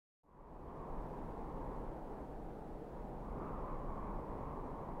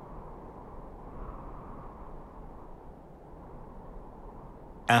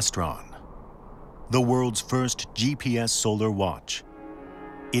Astron, the world's first GPS solar watch.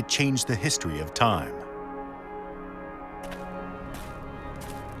 It changed the history of time.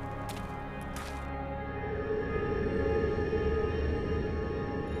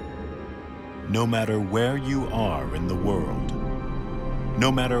 No matter where you are in the world,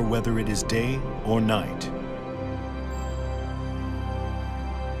 no matter whether it is day or night,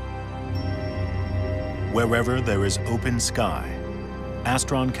 wherever there is open sky,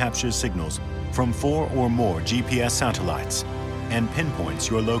 Astron captures signals from 4 or more GPS satellites and pinpoints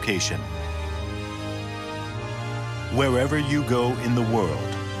your location. Wherever you go in the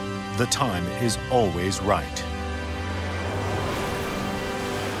world, the time is always right.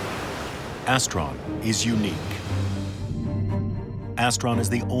 Astron is unique. Astron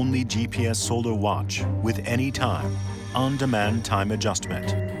is the only GPS solar watch with anytime, on-demand time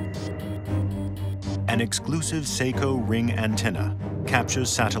adjustment. An exclusive Seiko ring antenna captures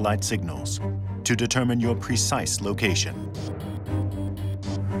satellite signals to determine your precise location.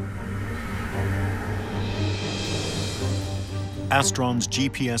 Astron's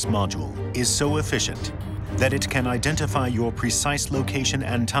GPS module is so efficient that it can identify your precise location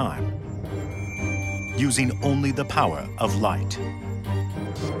and time using only the power of light.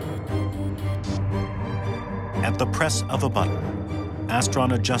 At the press of a button,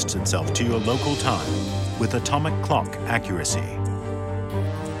 Astron adjusts itself to your local time with atomic clock accuracy.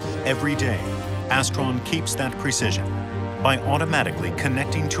 Every day, Astron keeps that precision by automatically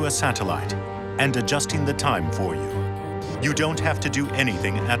connecting to a satellite and adjusting the time for you. You don't have to do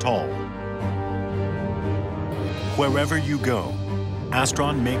anything at all. Wherever you go,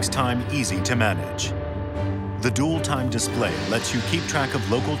 Astron makes time easy to manage. The dual time display lets you keep track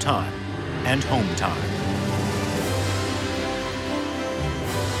of local time and home time.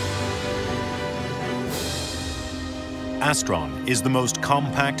 Astron is the most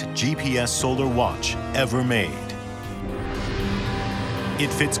compact GPS solar watch ever made.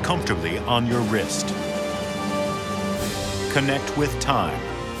 It fits comfortably on your wrist. Connect with time,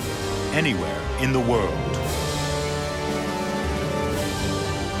 anywhere in the world.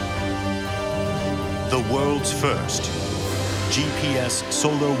 The world's first GPS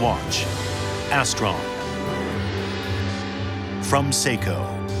solar watch, Astron. From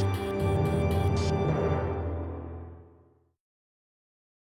Seiko.